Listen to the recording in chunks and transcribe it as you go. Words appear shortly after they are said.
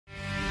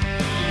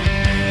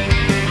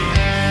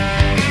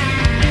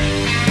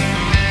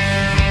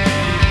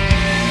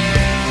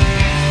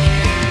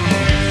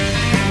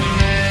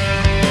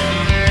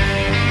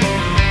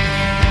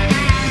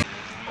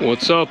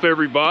What's up,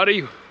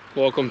 everybody?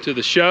 Welcome to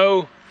the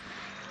show.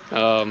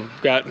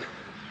 Got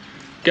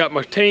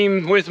my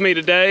team with me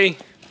today.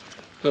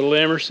 Little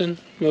Emerson,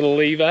 little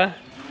Levi.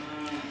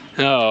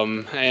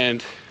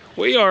 And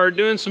we are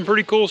doing some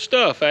pretty cool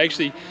stuff. I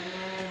actually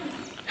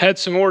had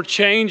some more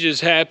changes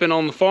happen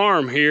on the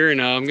farm here,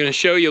 and I'm gonna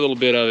show you a little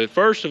bit of it.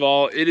 First of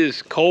all, it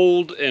is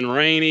cold and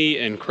rainy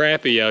and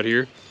crappy out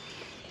here.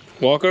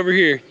 Walk over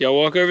here. Y'all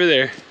walk over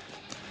there.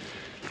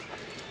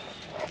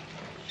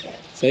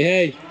 Say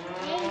hey. Hey.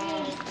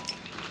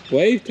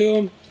 Wave to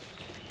them.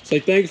 Say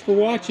thanks for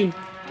watching.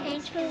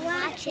 Thanks for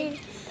watching.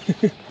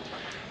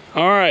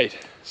 All right,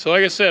 so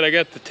like I said, I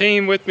got the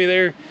team with me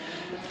there,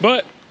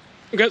 but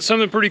I got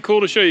something pretty cool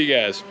to show you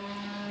guys.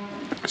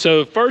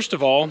 So first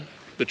of all,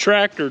 the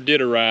tractor did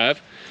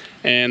arrive,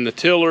 and the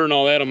tiller and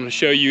all that, I'm gonna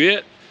show you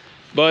it.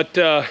 But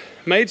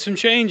made some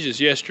changes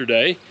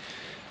yesterday.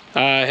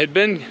 I had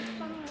been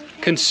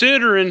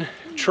considering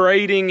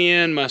trading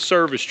in my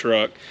service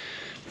truck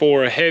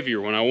for a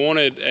heavier one. I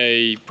wanted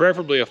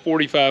preferably a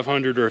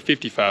 4500 or a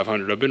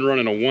 5500. I've been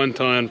running a 1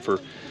 ton I've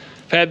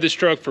had this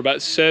truck for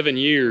about 7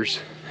 years,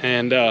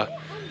 and I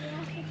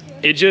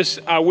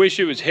wish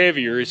it was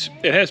heavier. It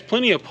has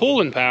plenty of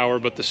pulling power,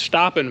 but the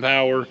stopping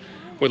power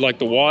with like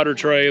the water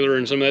trailer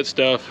and some of that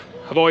stuff,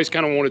 I've always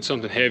kind of wanted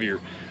something heavier.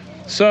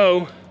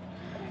 So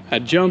I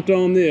jumped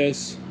on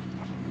this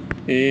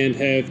and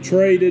have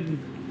traded.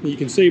 You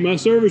can see my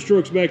service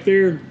truck's back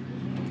there.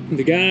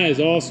 The guy is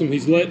awesome.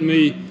 He's letting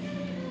me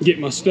get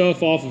my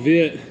stuff off of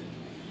it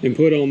and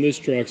put on this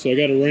truck. So I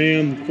got a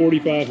Ram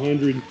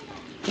 4500.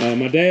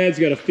 My dad's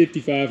got a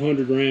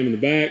 5500 Ram in the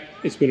back.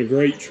 It's been a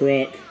great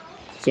truck.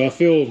 So I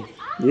feel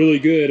really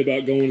good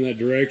about going in that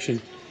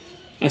direction.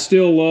 I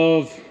still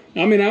love,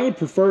 I would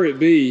prefer it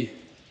be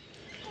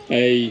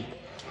a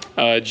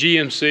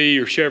GMC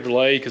or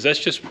Chevrolet,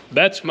 because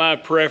that's my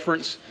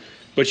preference.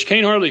 But you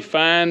can't hardly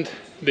find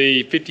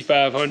the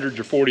 5500s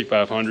or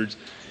 4500s,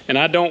 and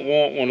I don't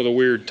want one of the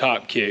weird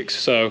top kicks.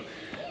 So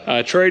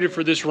I traded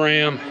for this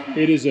Ram.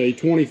 It is a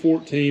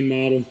 2014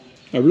 model.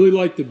 I really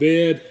like the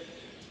bed.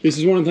 This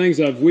is one of the things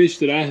I've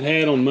wished that I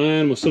had on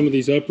mine with some of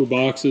these upper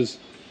boxes,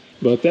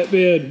 but that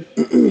bed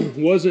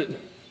it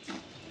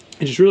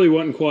just really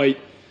wasn't quite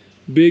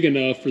big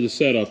enough for the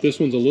setup. This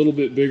one's a little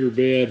bit bigger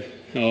bed,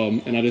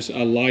 and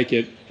I like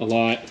it a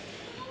lot.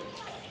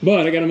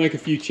 But I got to make a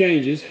few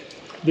changes.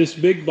 This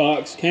big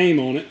box came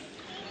on it,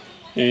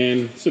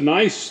 and it's a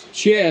nice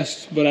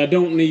chest, but I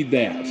don't need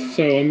that.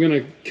 So I'm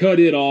gonna cut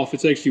it off.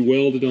 It's actually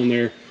welded on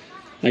there.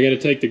 I got to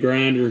take the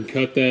grinder and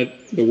cut the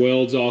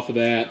welds off of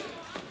that.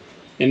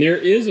 And there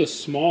is a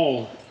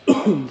small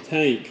fuel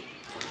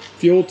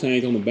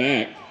tank on the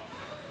back,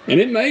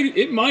 and it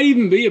might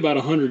even be about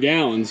 100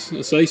 gallons.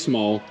 I say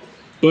small,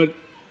 but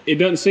it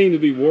doesn't seem to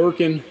be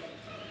working.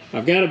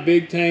 I've got a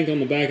big tank on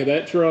the back of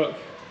that truck,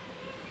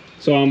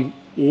 so I'm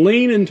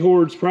leaning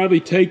towards probably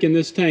taking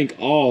this tank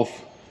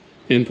off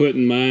and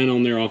putting mine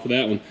on there off of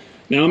that one.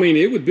 Now,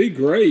 it would be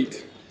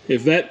great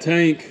if that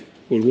tank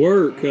would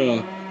work,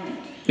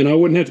 and I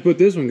wouldn't have to put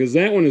this one, because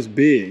that one is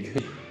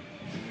big.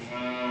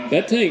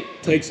 That tank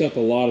takes up a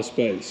lot of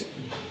space.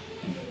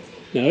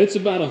 Now it's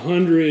about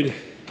 100,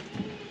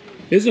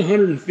 it's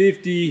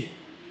 150.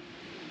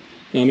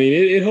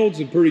 It holds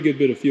a pretty good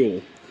bit of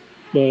fuel,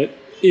 but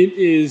it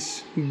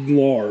is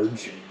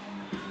large.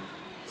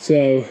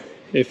 So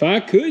if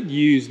I could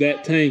use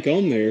that tank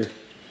on there,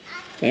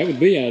 that would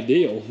be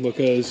ideal,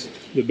 because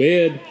the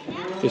bed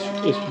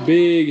is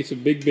big. It's a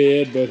big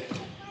bed, but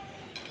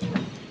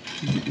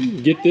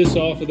get this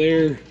off of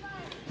there.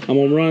 I'm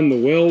gonna run the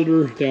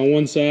welder down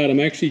one side. I'm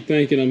actually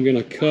thinking I'm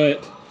gonna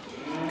cut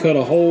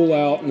a hole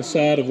out in the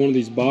side of one of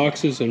these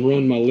boxes and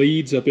run my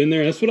leads up in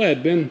there. That's what I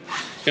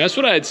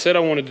had said I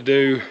wanted to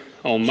do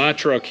on my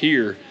truck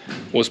here,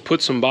 was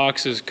put some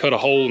boxes, cut a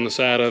hole in the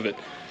side of it,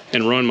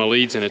 and run my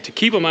leads in it to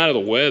keep them out of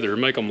the weather,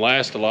 make them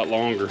last a lot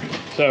longer.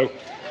 So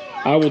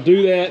I will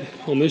do that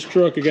on this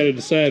truck. I got to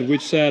decide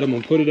which side I'm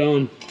gonna put it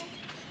on.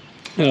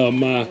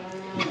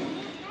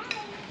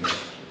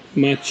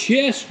 My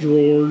chest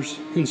drawers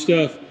and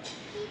stuff,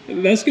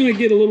 that's gonna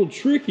get a little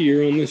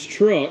trickier on this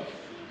truck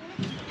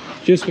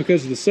just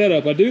because of the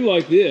setup. I do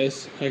like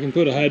this. I can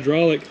put a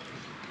hydraulic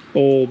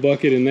oil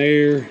bucket in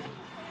there,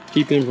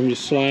 keep them from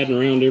just sliding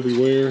around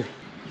everywhere.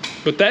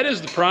 But that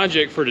is the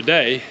project for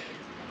today,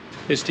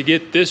 is to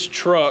get this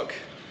truck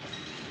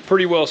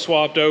pretty well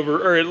swapped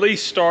over, or at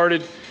least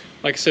started.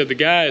 Like I said, the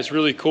guy is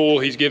really cool.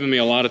 He's given me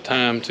a lot of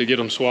time to get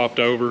them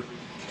swapped over.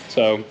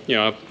 So,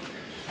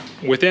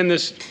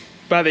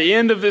 by the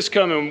end of this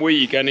coming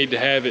week, I need to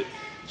have it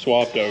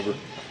swapped over.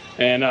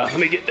 And let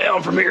me get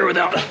down from here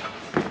without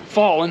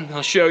falling.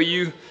 I'll show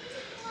you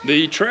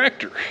the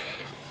tractor.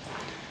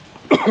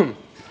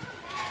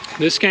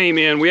 This came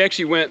in. We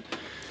actually went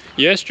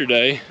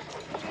yesterday.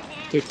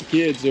 Took the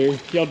kids there.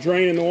 Y'all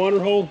draining the water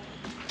hole?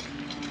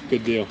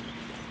 Good deal.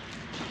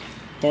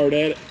 Hard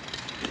at it.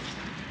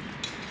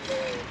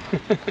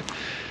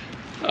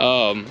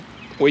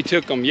 We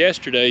took them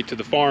yesterday to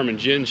the Farm and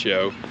Gin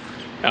show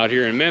out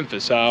here in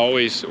Memphis.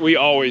 We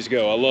always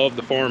go. I love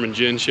the Farm and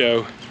Gin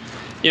show.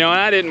 You know,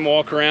 I didn't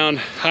walk around.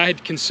 I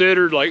had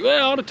considered like, well,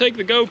 I ought to take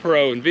the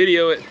GoPro and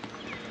video it.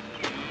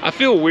 I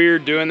feel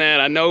weird doing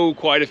that. I know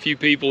quite a few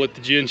people at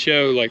the Gen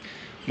Show, like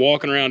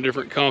walking around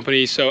different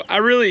companies. So I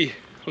really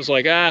was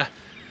like, I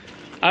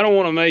don't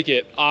want to make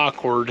it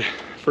awkward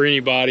for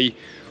anybody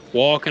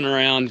walking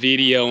around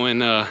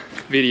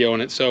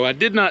videoing it. So I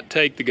did not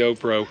take the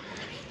GoPro,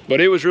 but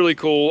it was really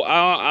cool.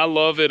 I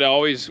love it.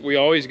 We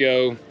always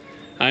go.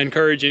 I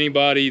encourage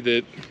anybody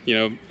that, you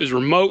know, is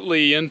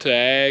remotely into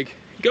ag,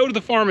 go to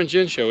the Farm and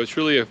Gen Show.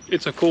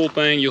 It's a cool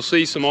thing. You'll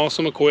see some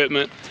awesome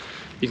equipment.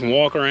 You can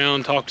walk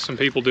around, talk to some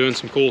people doing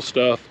some cool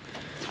stuff,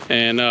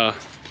 and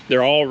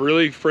they're all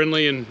really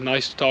friendly and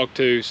nice to talk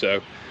to.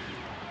 So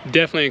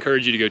definitely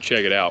encourage you to go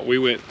check it out. We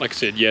went, like I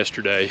said,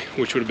 yesterday,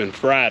 which would have been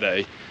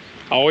Friday.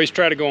 I always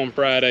try to go on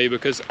Friday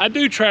because I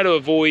do try to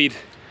avoid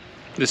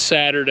the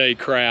Saturday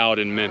crowd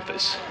in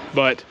Memphis.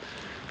 But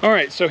all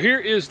right, so here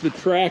is the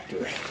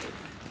tractor.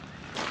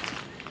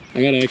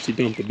 I gotta actually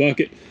dump the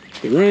bucket.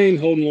 It rained,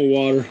 holding a little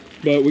water,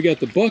 but we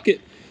got the bucket,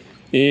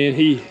 and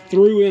he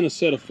threw in a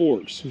set of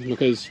forks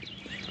because,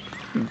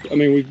 I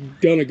mean,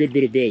 we've done a good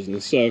bit of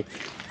business. So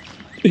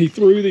he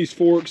threw these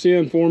forks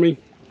in for me,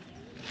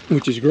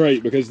 which is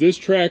great because this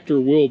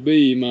tractor will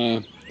be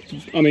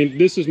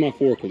this is my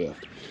forklift.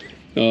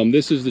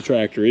 This is the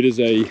tractor. It is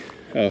a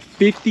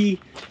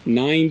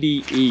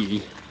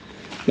 5090E.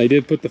 They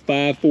did put the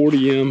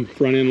 540M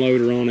front end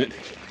loader on it.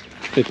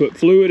 They put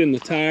fluid in the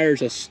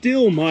tires. I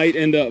still might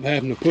end up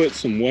having to put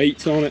some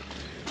weights on it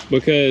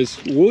because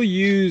we'll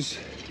use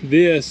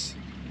this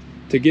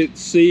to get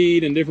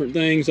seed and different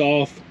things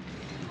off,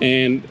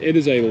 and it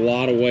is a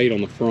lot of weight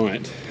on the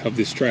front of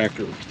this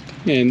tractor.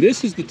 And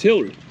this is the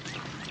tiller.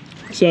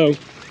 So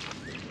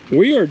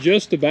we are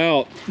just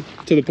about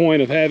to the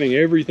point of having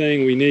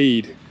everything we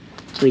need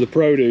for the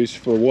produce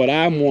for what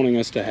I'm wanting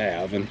us to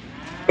have. And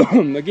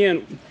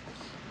again,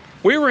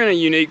 we were in a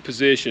unique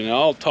position.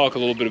 I'll talk a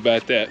little bit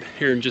about that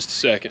here in just a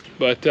second.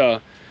 But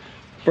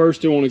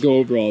first I want to go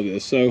over all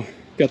this. So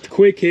got the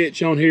quick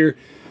hitch on here.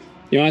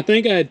 You know, I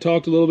think I had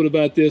talked a little bit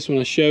about this when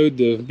I showed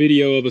the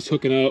video of us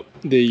hooking up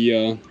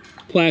the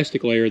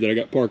plastic layer that I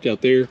got parked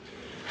out there.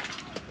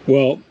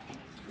 Well,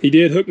 he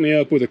did hook me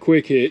up with a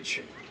quick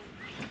hitch,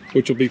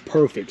 which will be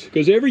perfect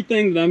because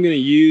everything that I'm going to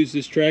use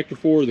this tractor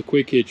for, the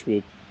quick hitch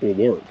will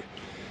work.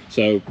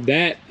 So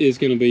that is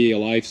going to be a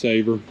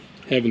lifesaver,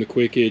 having the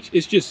quick hitch.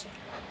 It's just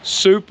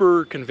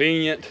super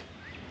convenient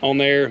on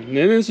there. And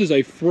then this is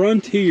a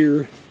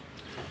Frontier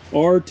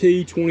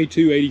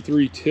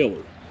RT2283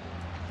 tiller.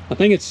 I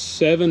think it's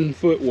 7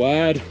 foot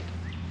wide.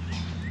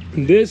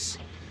 This,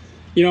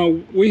 you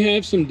know, we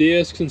have some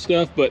discs and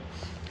stuff, but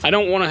I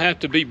don't want to have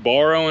to be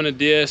borrowing a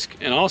disc,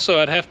 and also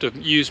I'd have to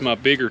use my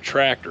bigger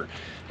tractor.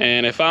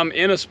 And if I'm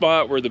in a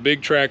spot where the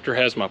big tractor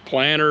has my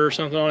planter or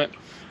something on it,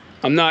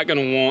 I'm not going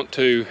to want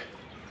to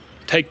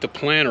take the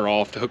planter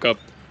off to hook up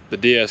the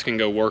disc and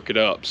go work it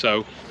up.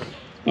 So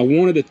I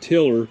wanted a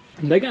tiller.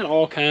 They got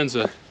all kinds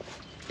of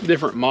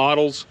different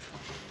models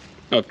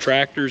of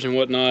tractors and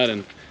whatnot,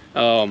 and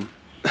the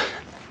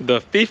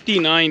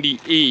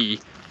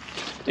 5090E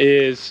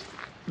is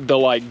the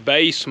like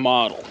base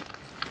model.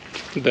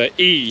 The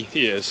E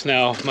is.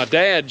 Now my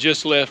dad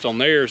just left on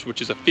theirs,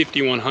 which is a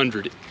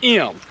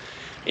 5100M.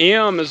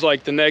 M is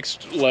like the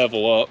next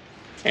level up,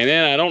 and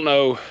then I don't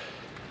know,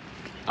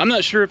 I'm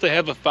not sure if they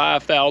have a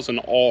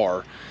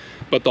 5000R,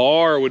 but the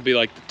R would be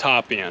like the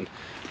top end,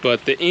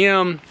 but the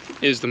M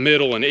is the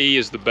middle and E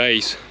is the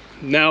base.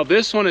 Now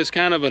this one is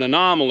kind of an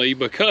anomaly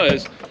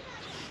because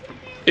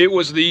it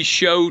was the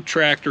show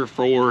tractor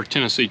for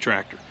Tennessee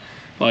Tractor.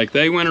 Like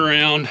they went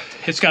around,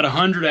 it's got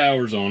 100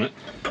 hours on it,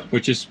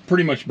 which is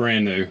pretty much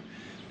brand new,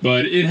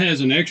 but it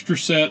has an extra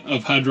set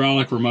of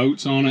hydraulic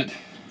remotes on it.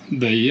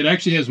 It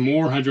actually has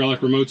more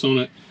hydraulic remotes on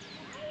it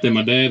than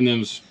my dad and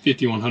them's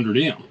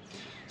 5100M.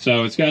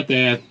 So it's got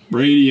that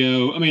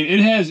radio. I mean,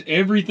 it has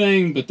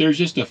everything, but there's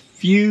just a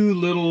few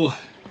little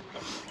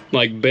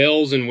like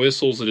bells and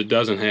whistles that it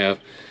doesn't have.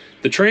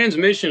 The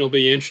transmission will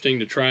be interesting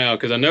to try out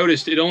because I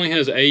noticed it only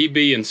has A,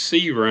 B, and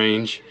C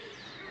range,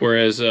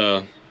 whereas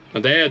my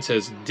dad's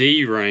has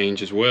D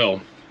range as well.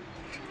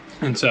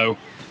 And so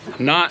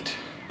I'm not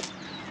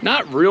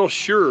real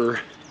sure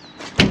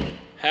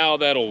how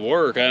that'll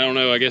work. I don't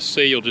know. I guess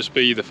C will just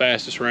be the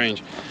fastest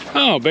range.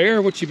 Oh,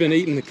 Bear, what you been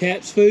eating? The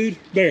cat's food?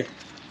 Bear,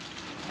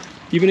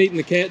 you been eating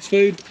the cat's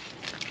food?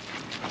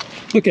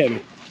 Look at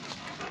me.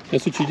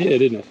 That's what you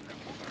did, isn't it?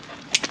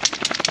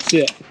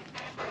 Sit.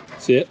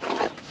 Sit.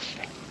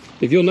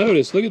 If you'll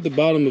notice, look at the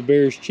bottom of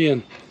Bear's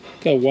chin.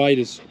 Look how white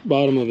his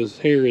bottom of his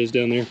hair is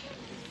down there.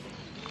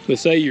 They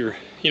say you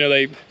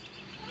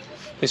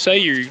say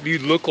you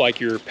look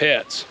like your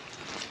pets,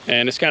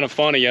 and it's kind of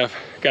funny.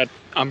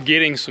 I'm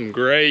getting some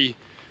gray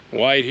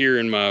white here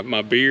in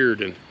my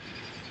beard, and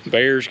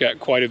Bear's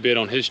got quite a bit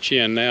on his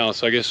chin now,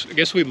 so I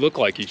guess we look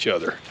like each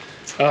other.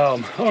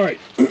 All right,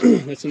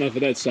 that's enough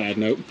of that side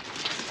note.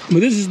 But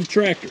this is the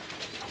tractor.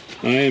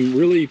 I am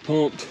really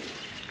pumped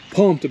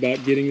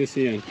about getting this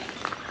in.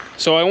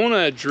 So I want to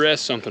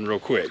address something real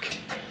quick.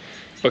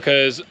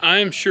 because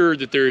I'm sure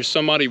that there is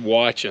somebody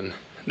watching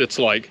that's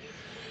like,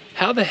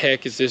 how the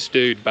heck is this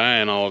dude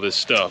buying all this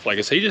stuff? Like,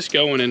 is he just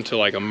going into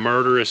like a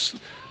murderous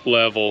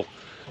level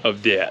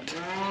of debt?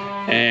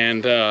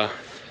 And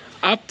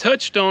I've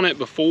touched on it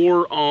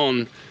before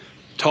on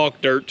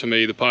Talk Dirt to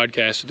Me, the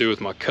podcast to do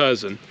with my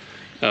cousin,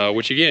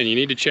 which again, you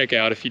need to check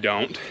out if you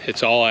don't.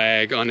 It's all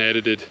ag,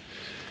 unedited,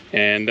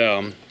 and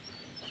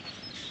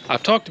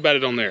I've talked about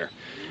it on there.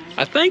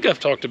 I think I've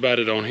talked about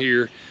it on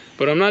here,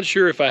 but I'm not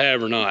sure if I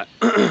have or not.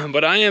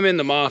 But I am in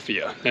the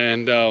mafia,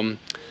 and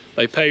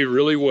they pay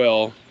really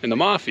well in the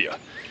mafia.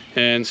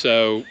 And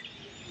so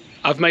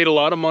I've made a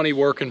lot of money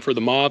working for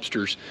the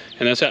mobsters,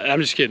 and that's how,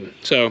 I'm just kidding.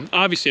 So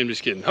obviously I'm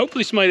just kidding.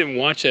 Hopefully somebody didn't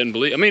watch that and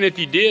believe. I mean, if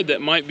you did,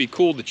 that might be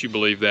cool that you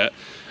believe that.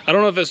 I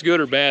don't know if that's good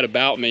or bad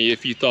about me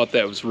if you thought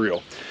that was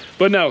real.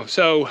 But no,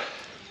 so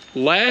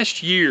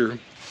last year,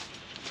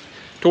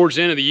 towards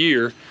the end of the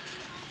year,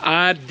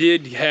 I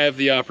did have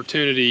the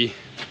opportunity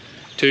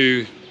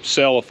to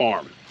sell a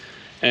farm.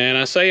 And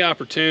I say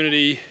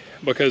opportunity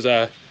because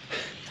I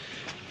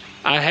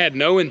had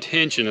no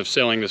intention of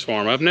selling this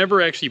farm. I've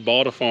never actually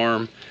bought a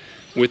farm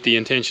with the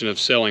intention of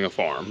selling a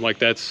farm. Like,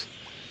 that's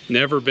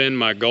never been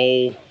my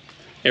goal.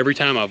 Every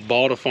time I've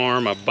bought a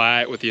farm, I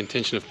buy it with the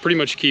intention of pretty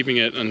much keeping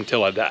it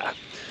until I die,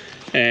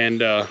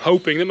 and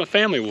hoping that my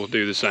family will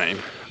do the same.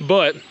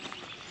 But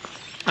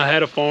I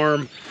had a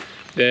farm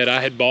that I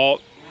had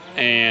bought,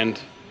 and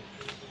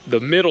the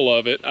middle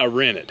of it I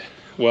rented.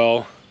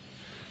 Well,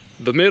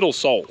 the middle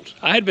sold.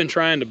 I had been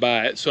trying to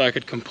buy it so I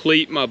could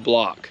complete my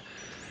block.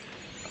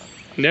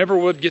 Never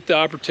would get the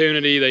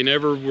opportunity. They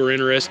never were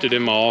interested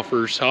in my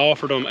offers. I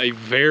offered them a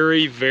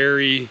very,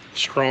 very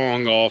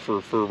strong offer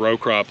for row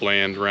crop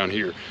land around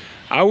here.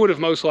 I would have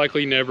most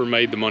likely never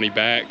made the money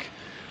back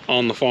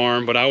on the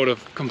farm, but I would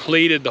have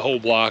completed the whole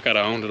block. I'd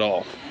have owned it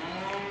all.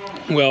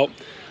 Well,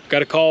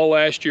 got a call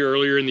last year,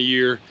 earlier in the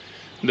year,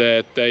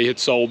 that they had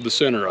sold the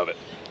center of it.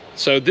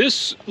 So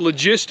this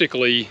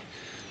logistically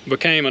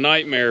became a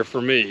nightmare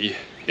for me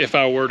if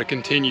I were to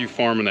continue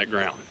farming that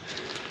ground,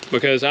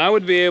 because I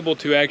would be able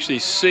to actually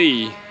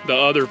see the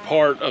other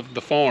part of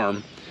the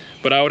farm,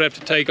 but I would have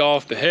to take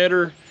off the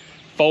header,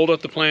 fold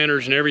up the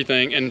planters and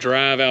everything, and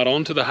drive out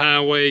onto the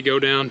highway, go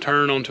down,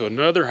 turn onto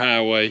another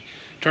highway,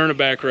 turn a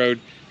back road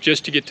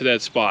just to get to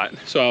that spot.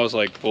 So I was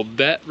like, well,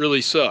 that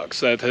really sucks.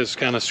 That has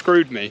kind of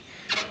screwed me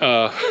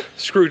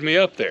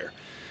up there.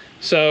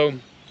 So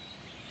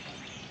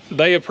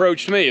they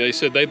approached me. They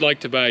said they'd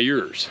like to buy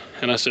yours.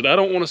 And I said, I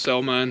don't want to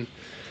sell mine.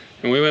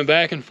 And we went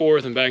back and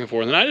forth and back and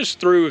forth. And I just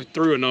threw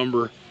a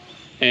number,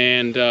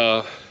 and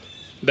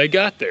they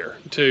got there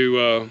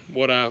to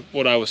what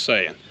I was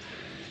saying.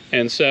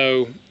 And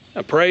so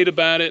I prayed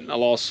about it. I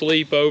lost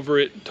sleep over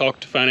it,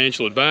 talked to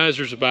financial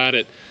advisors about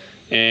it,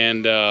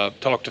 and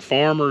talked to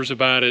farmers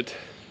about it.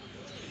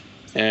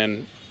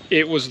 And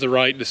it was the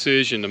right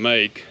decision to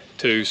make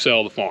to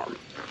sell the farm.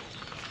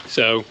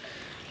 So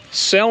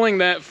selling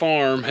that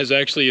farm has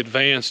actually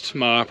advanced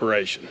my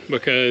operation,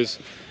 because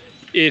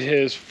it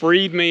has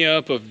freed me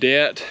up of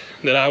debt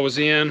that I was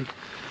in.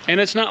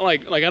 And it's not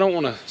like I don't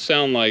want to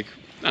sound like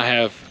I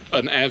have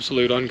an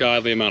absolute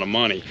ungodly amount of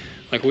money.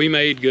 Like, we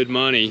made good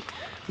money,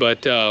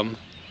 but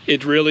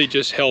it really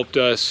just helped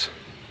us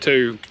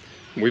to,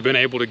 we've been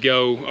able to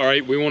go, all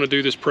right, we want to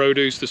do this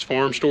produce, this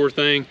farm store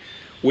thing.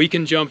 We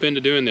can jump into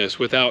doing this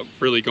without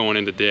really going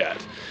into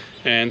debt.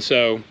 And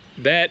so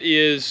that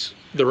is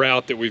the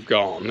route that we've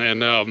gone.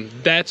 And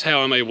that's how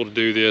I'm able to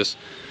do this.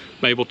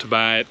 I'm able to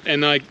buy it.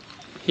 And like,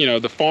 you know,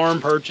 the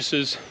farm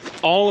purchases,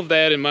 all of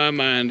that in my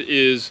mind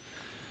is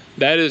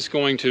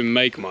going to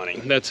make money.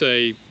 That's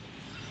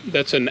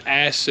an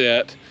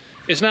asset.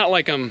 It's not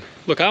like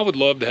look, I would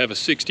love to have a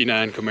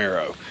 69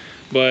 Camaro,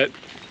 but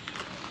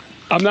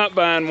I'm not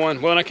buying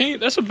one. Well, and I can't,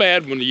 that's a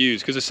bad one to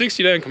use, because a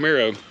 69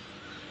 Camaro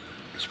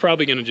is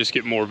probably going to just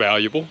get more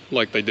valuable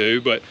like they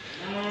do. But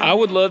I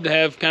would love to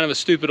have kind of a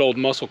stupid old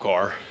muscle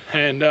car,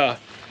 and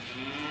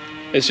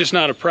it's just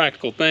not a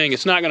practical thing.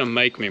 It's not going to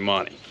make me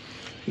money.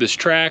 This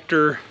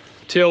tractor,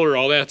 tiller,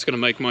 all that's going to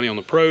make money on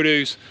the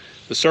produce.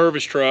 The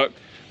service truck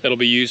that'll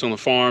be used on the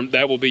farm,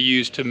 that will be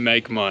used to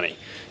make money.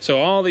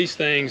 So all these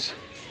things,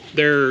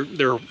 they're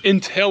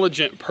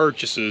intelligent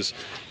purchases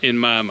in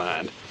my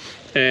mind.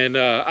 And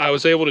I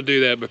was able to do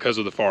that because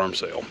of the farm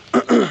sale.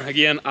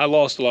 Again, I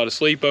lost a lot of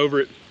sleep over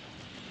it.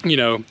 You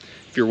know,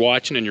 if you're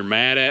watching and you're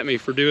mad at me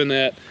for doing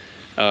that,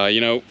 you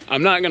know,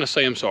 I'm not going to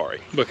say I'm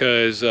sorry,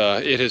 because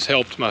it has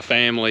helped my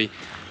family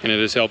and it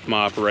has helped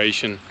my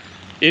operation.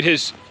 It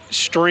has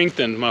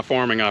strengthened my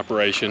farming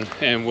operation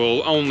and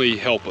will only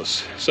help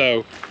us.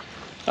 So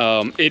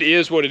it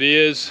is what it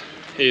is.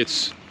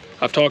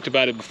 I've talked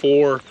about it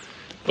before,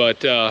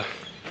 but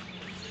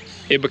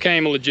it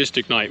became a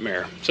logistic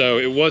nightmare. So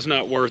it was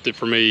not worth it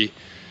for me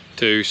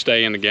to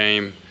stay in the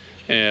game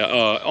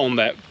on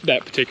that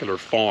particular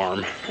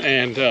farm.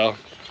 And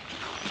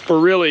for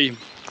really,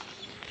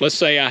 let's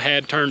say I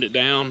had turned it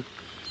down,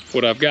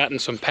 would I've gotten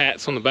some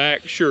pats on the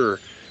back? Sure.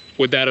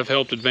 Would that have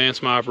helped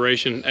advance my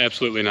operation?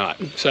 Absolutely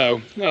not.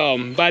 So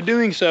by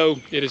doing so,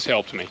 it has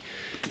helped me.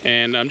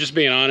 And I'm just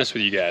being honest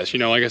with you guys. You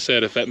know, like I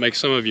said, if that makes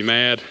some of you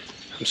mad,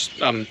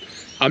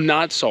 I'm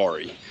not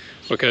sorry,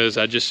 because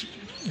I just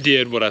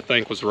did what I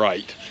think was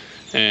right.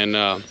 And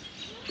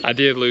I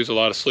did lose a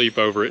lot of sleep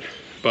over it,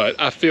 but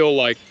I feel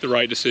like the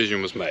right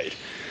decision was made.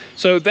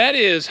 So that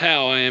is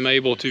how I am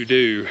able to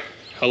do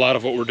a lot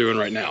of what we're doing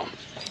right now.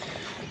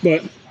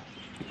 But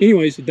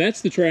anyways,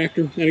 that's the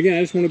tractor. And again,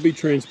 I just want to be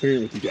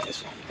transparent with you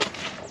guys.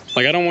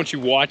 Like, I don't want you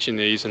watching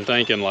these and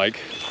thinking like,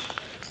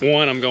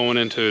 one, I'm going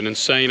into an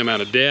insane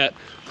amount of debt,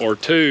 or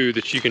two,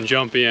 that you can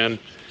jump in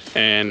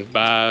and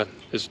buy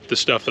the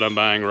stuff that I'm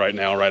buying right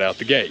now right out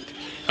the gate.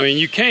 I mean,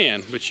 you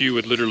can, but you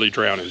would literally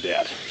drown in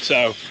debt.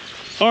 So,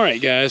 all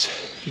right, guys,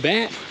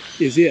 that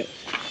is it.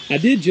 I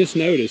did just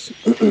notice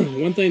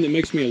one thing that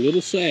makes me a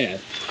little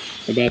sad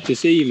about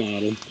this E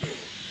model.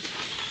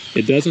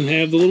 It doesn't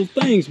have the little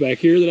things back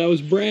here that I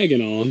was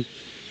bragging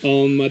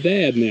on my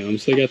dad now.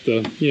 So they got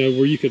the, you know,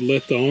 where you could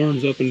let the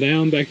arms up and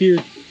down back here.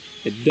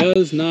 It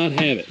does not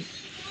have it.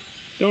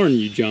 Darn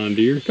you, John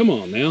Deere. Come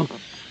on now.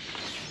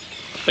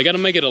 They got to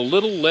make it a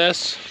little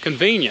less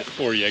convenient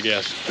for you, I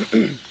guess.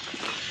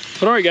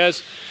 But all right,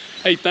 guys.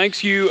 Hey,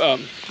 thank you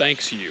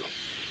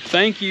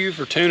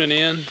for tuning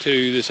in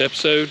to this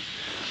episode.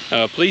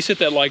 Please hit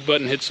that like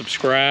button, hit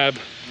subscribe,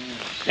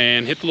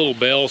 and hit the little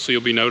bell so you'll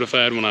be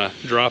notified when I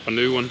drop a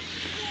new one.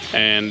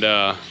 And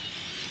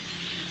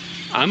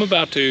I'm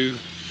about to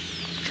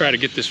try to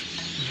get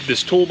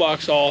this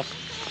toolbox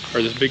off,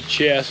 or this big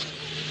chest,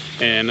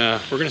 and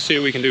we're gonna see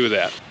what we can do with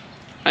that.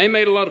 I ain't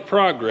made a lot of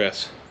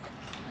progress.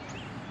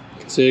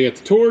 You can see I got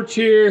the torch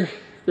here,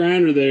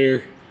 grinder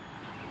there.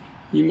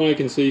 You might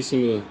can see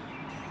some of the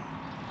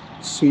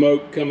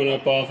smoke coming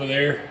up off of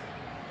there.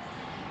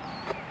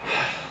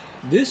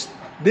 This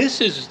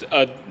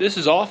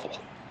is awful.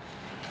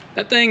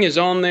 That thing is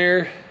on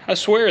there. I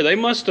swear they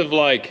must have,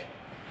 like,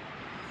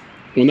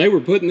 when they were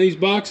putting these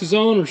boxes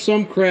on or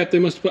some crap, they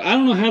must have put, I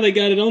don't know how they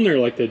got it on there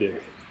like they do.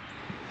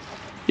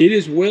 It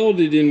is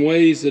welded in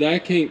ways that I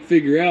can't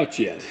figure out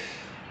yet.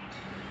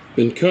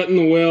 Been cutting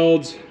the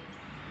welds.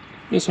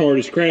 That's hard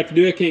as crap to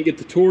do. I can't get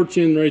the torch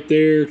in right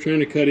there, trying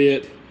to cut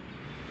it.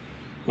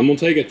 I'm gonna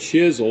take a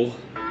chisel,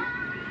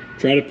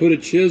 try to put a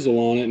chisel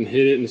on it and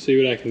hit it and see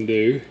what I can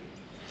do.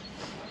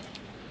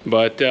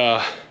 But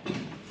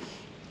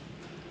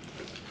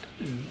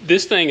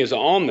this thing is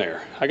on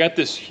there. I got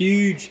this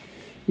huge,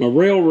 my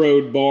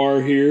railroad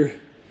bar here,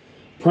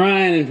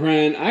 prying and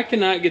prying. I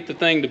cannot get the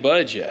thing to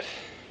budge yet.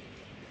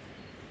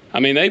 I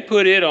mean, they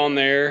put it on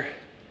there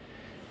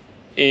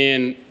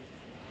in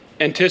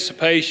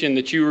anticipation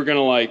that you were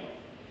gonna like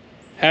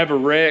have a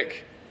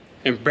wreck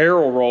and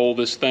barrel roll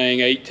this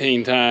thing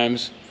 18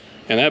 times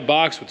and that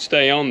box would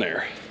stay on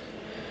there.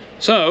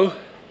 So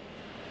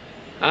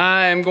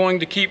I am going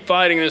to keep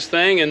fighting this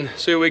thing and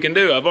see what we can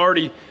do. I've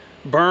already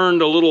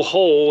burned a little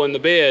hole in the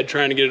bed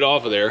trying to get it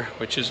off of there,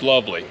 which is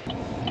lovely.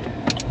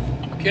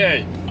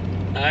 Okay,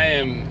 I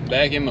am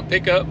back in my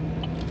pickup,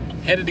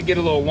 headed to get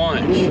a little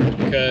lunch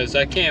because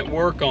I can't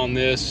work on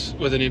this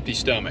with an empty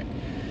stomach.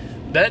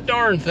 That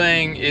darn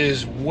thing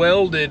is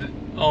welded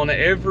on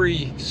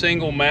every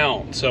single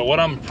mount. So what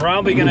I'm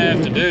probably gonna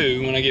have to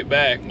do when I get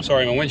back, I'm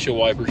sorry, my windshield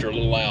wipers are a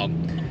little loud.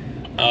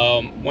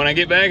 When I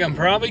get back, I'm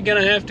probably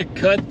gonna have to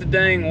cut the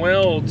dang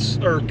welds,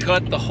 or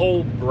cut the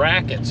whole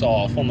brackets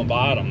off on the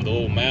bottom, the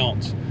little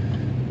mounts.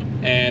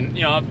 And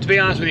you know, to be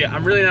honest with you,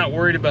 I'm really not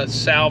worried about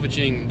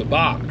salvaging the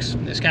box.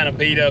 It's kind of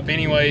beat up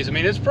anyways. I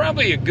mean, it's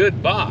probably a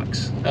good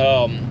box.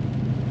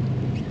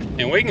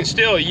 And we can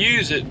still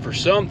use it for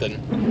something.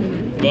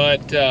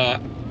 But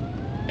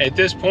at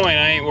this point,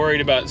 I ain't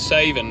worried about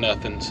saving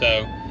nothing.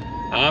 So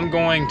I'm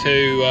going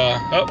to,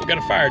 oh, we got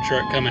a fire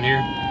truck coming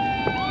here.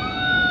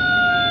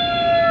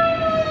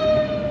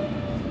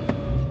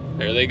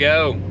 There they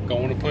go,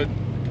 going to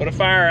put a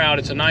fire out.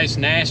 It's a nice,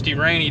 nasty,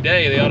 rainy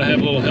day. They ought to have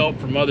a little help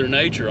from Mother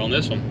Nature on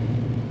this one.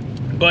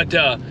 But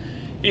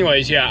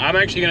anyways, yeah, I'm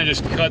actually gonna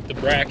just cut the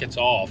brackets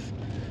off.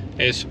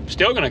 It's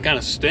still gonna kind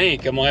of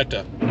stink. I'm gonna have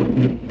to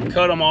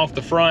cut them off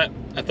the front.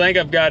 I think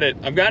I've got it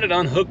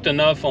unhooked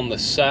enough on the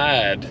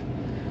side,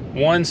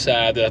 one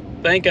side, that I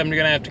think I'm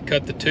gonna have to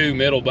cut the two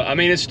middle, but I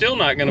mean, it's still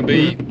not gonna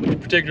be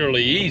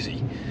particularly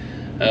easy.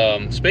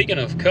 Speaking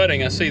of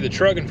cutting, I see the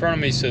truck in front of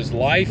me says,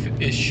 "Life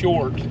is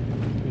short,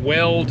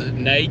 weld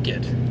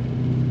naked."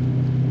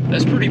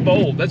 That's pretty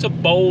bold. That's a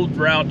bold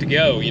route to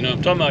go. You know,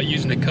 I'm talking about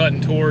using a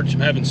cutting torch, I'm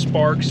having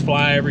sparks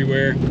fly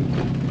everywhere.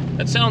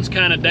 That sounds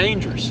kind of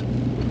dangerous.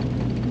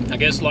 I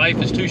guess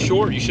life is too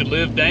short. You should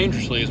live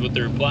dangerously is what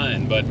they're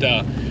implying. But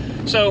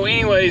so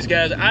anyways,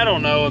 guys, I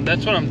don't know.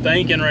 That's what I'm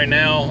thinking right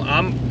now.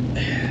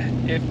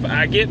 If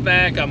I get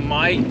back, I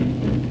might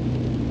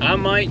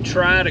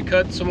try to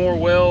cut some more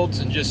welds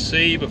and just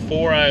see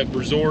before I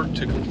resort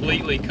to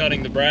completely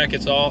cutting the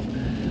brackets off.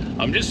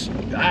 I'm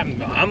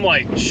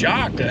like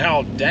shocked at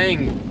how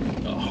dang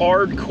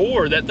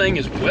hardcore that thing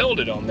is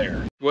welded on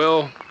there.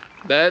 Well,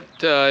 that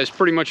is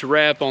pretty much a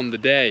wrap on the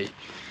day.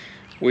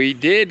 We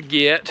did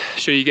get,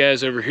 show you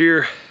guys over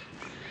here,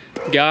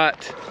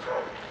 got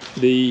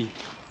the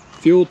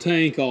fuel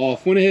tank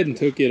off, went ahead and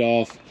took it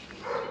off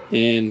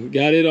and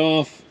got it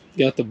off,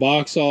 got the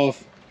box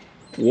off.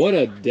 What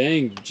a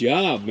dang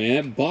job, man.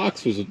 That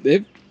box was,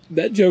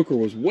 that joker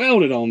was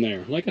welded on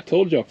there. Like I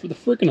told y'all, for the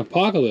freaking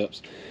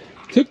apocalypse.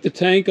 Took the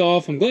tank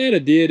off. I'm glad I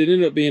did. It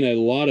ended up being a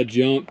lot of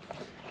junk,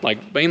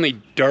 like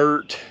mainly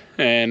dirt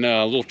and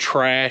a little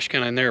trash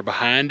kind of in there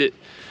behind it.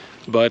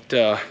 But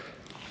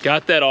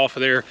got that off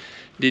of there.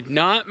 Did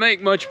not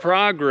make much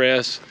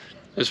progress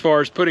as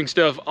far as putting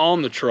stuff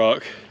on the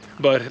truck.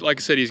 But like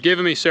I said, he's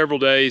given me several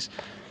days.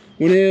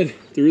 Went ahead,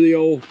 threw the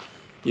old,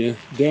 you know,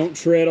 don't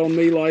tread on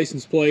me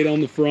license plate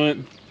on the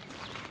front.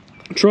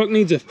 Truck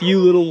needs a few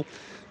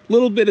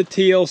little bit of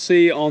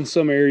TLC on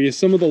some areas.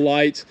 Some of the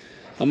lights,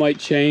 I might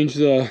change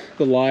the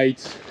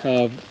lights.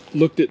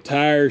 Looked at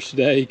tires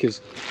today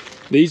because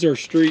these are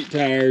street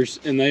tires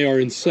and they are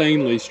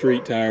insanely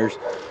street tires.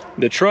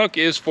 The truck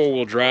is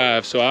four-wheel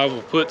drive, so I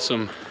will put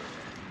some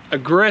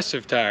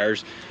aggressive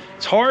tires.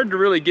 It's hard to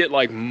really get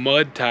like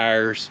mud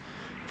tires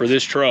for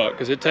this truck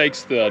because it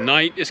takes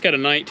it's got a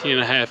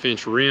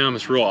 19.5-inch rim.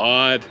 It's real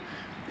odd.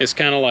 It's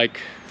kind of like,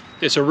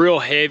 it's a real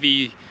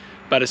heavy,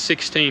 about a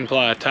 16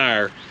 ply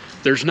tire.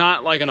 There's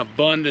not like an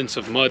abundance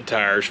of mud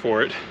tires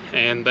for it,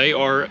 and they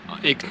are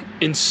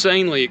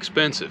insanely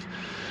expensive.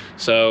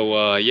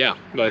 So yeah,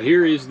 but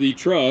here is the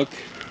truck.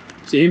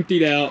 It's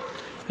emptied out.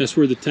 That's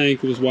where the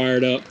tank was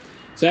wired up.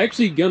 It's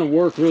actually gonna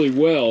work really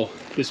well.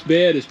 This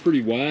bed is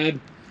pretty wide.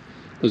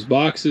 Those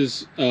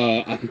boxes,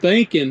 I'm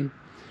thinking,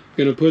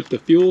 gonna put the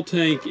fuel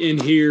tank in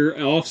here,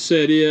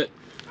 offset it,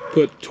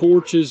 put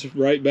torches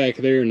right back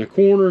there in the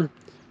corner,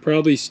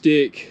 probably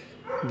stick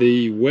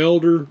the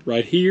welder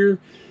right here,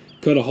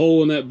 cut a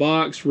hole in that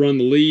box, run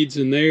the leads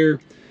in there.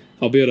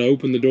 I'll be able to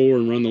open the door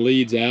and run the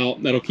leads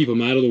out. That'll keep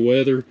them out of the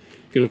weather.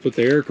 Gonna put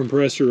the air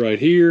compressor right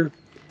here.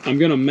 I'm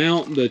gonna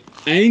mount the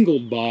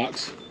angled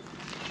box.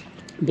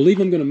 I believe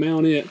I'm gonna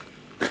mount it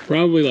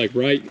probably like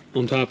right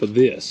on top of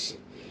this.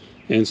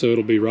 And so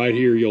it'll be right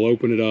here. You'll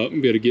open it up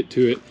and be able to get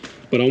to it.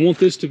 But I want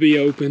this to be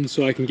open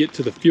so I can get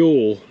to the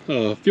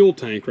fuel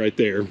tank right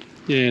there.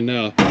 And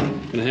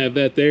gonna have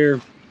that there.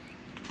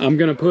 I'm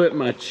gonna put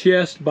my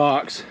chest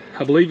box,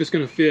 I believe it's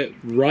gonna fit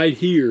right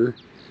here.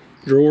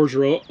 Drawers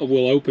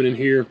will open in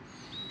here.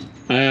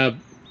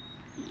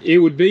 It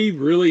would be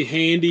really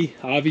handy,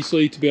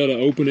 obviously, to be able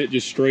to open it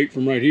just straight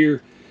from right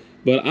here.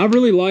 But I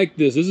really like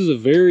this. This is a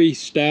very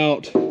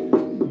stout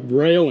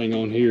railing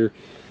on here.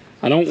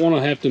 I don't want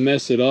to have to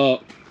mess it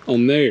up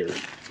on there.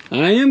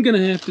 I am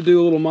gonna have to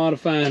do a little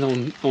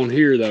modifying on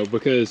here though,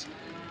 because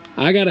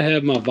I gotta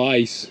have my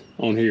vise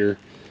on here.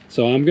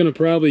 So I'm gonna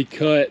probably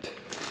cut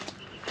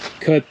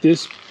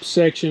this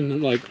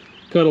section, like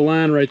cut a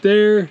line right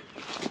there,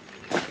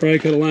 probably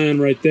cut a line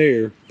right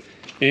there.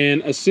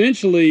 And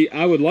essentially,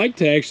 I would like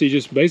to actually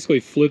just basically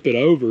flip it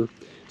over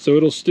so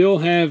it'll still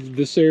have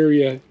this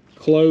area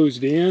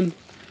closed in,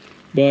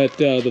 but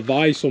the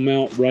vise will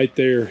mount right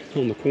there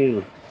on the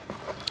corner.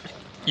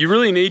 You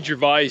really need your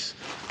vise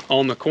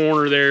on the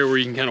corner there where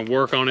you can kind of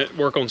work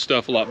on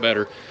stuff a lot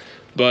better.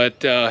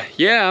 But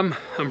yeah,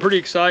 I'm pretty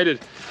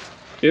excited.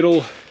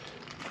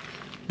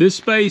 This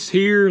space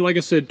here, like I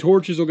said,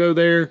 torches will go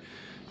there.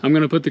 I'm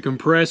gonna put the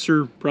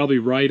compressor probably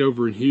right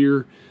over in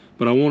here,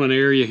 but I want an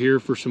area here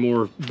for some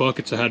more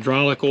buckets of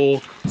hydraulic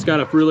oil. It's got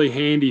a really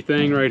handy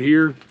thing right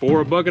here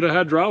for a bucket of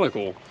hydraulic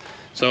oil.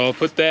 So I'll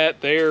put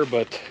that there,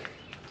 but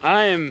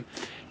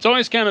it's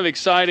always kind of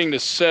exciting to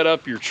set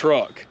up your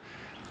truck,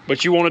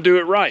 but you want to do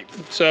it right.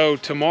 So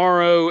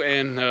tomorrow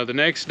and the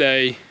next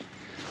day,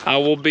 I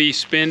will be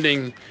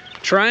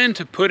trying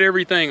to put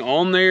everything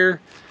on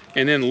there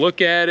and then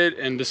look at it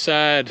and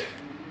decide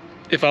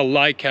if I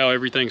like how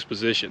everything's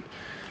positioned.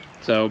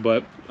 So,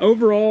 but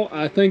overall,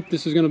 I think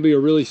this is going to be a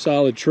really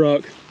solid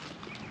truck.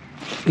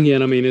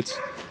 Again, I mean,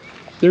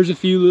 there's a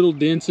few little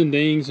dents and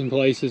dings in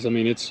places. I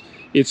mean,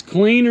 it's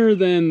cleaner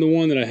than the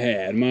one that I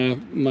had. My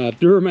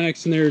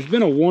Duramax in there has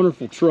been a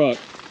wonderful truck,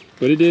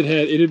 but it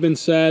had been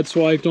side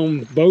swiped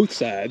on both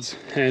sides,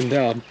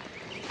 and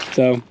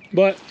so,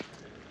 but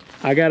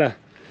I gotta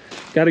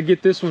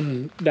get this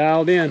one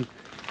dialed in.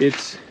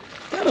 It's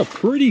got a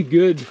pretty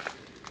good,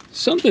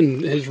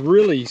 something has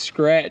really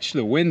scratched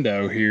the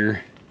window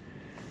here.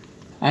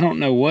 I don't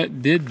know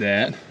what did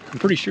that. I'm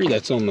pretty sure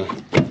that's on the,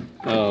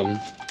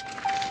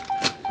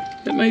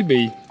 it may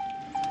be,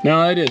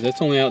 no, it is,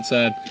 that's on the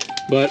outside.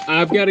 But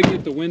I've got to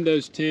get the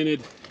windows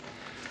tinted.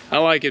 I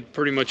like it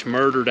pretty much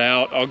murdered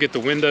out. I'll get the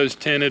windows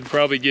tinted,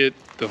 probably get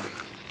the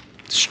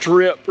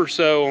strip or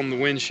so on the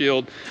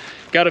windshield.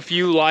 Got a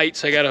few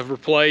lights I got to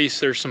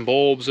replace. There's some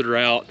bulbs that are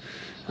out.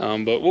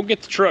 But we'll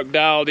get the truck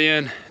dialed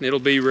in and it'll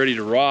be ready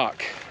to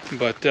rock.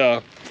 But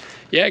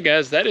yeah,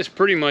 guys, that is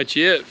pretty much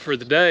it for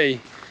the day.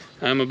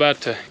 I'm about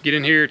to get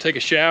in here, take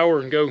a shower,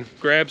 and go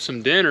grab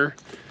some dinner.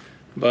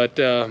 But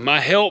my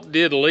help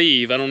did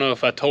leave. I don't know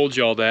if I told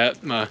y'all that.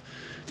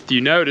 If you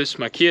notice,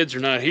 my kids are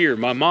not here.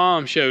 My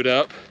mom showed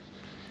up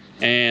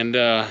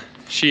and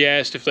she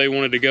asked if they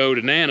wanted to go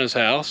to Nana's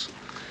house.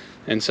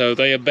 And so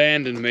they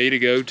abandoned me to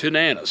go to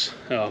Nana's.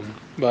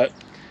 But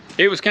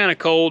it was kind of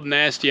cold and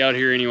nasty out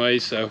here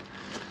anyways, so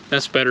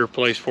that's a better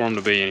place for them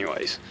to be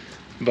anyways.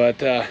 But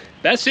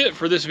that's it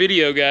for this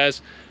video,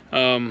 guys.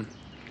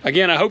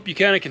 Again, I hope you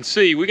kind of can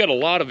see we got a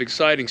lot of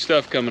exciting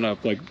stuff coming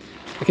up. Like,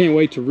 I can't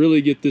wait to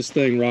really get this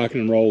thing rocking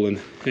and rolling,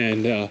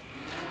 and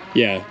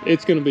yeah,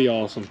 it's gonna be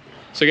awesome.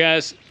 So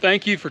guys,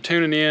 thank you for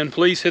tuning in.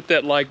 Please hit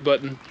that like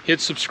button,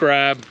 hit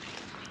subscribe,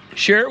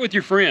 share it with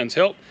your friends.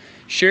 Help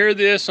share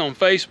this on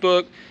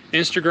Facebook,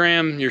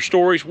 Instagram, your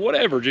stories,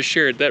 whatever, just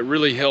share it. That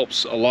really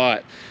helps a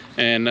lot.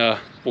 And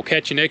we'll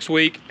catch you next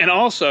week. And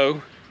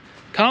also,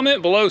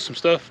 comment below some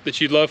stuff that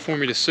you'd love for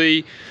me to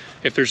see.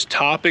 If there's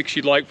topics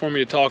you'd like for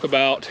me to talk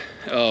about,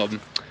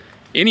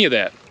 any of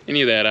that.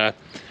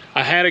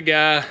 I had a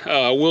guy,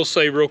 I will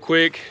say real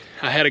quick,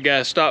 I had a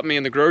guy stop me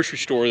in the grocery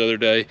store the other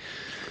day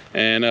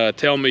and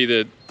tell me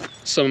that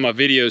some of my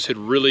videos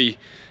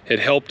had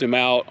helped him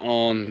out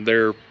on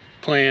their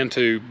plan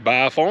to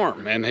buy a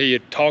farm, and he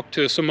had talked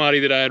to somebody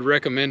that I had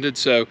recommended.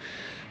 So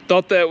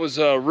thought that was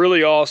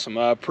really awesome.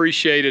 I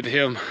appreciated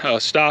him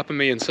stopping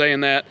me and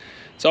saying that.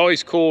 It's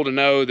always cool to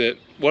know that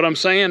what I'm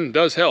saying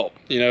does help.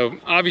 You know,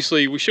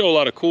 obviously we show a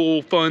lot of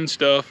cool, fun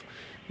stuff,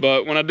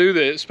 but when I do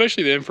that,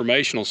 especially the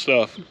informational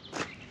stuff,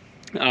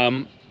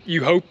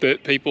 you hope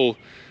that people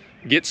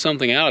get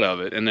something out of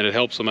it and that it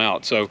helps them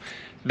out. So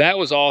that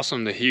was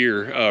awesome to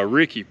hear.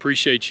 Ricky,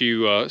 appreciate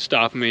you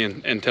stopping me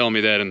and telling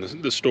me that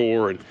in the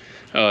store and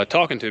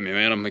talking to me,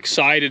 man. I'm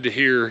excited to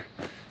hear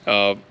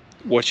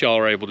what y'all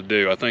are able to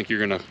do. I think you're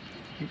gonna,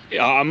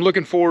 I'm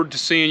looking forward to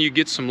seeing you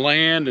get some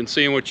land and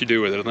seeing what you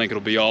do with it. I think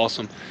it'll be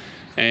awesome.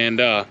 And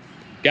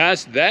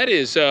guys,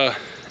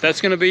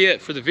 that's gonna be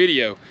it for the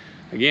video.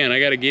 Again, I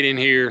gotta get in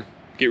here,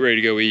 get ready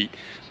to go eat,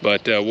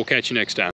 but we'll catch you next time.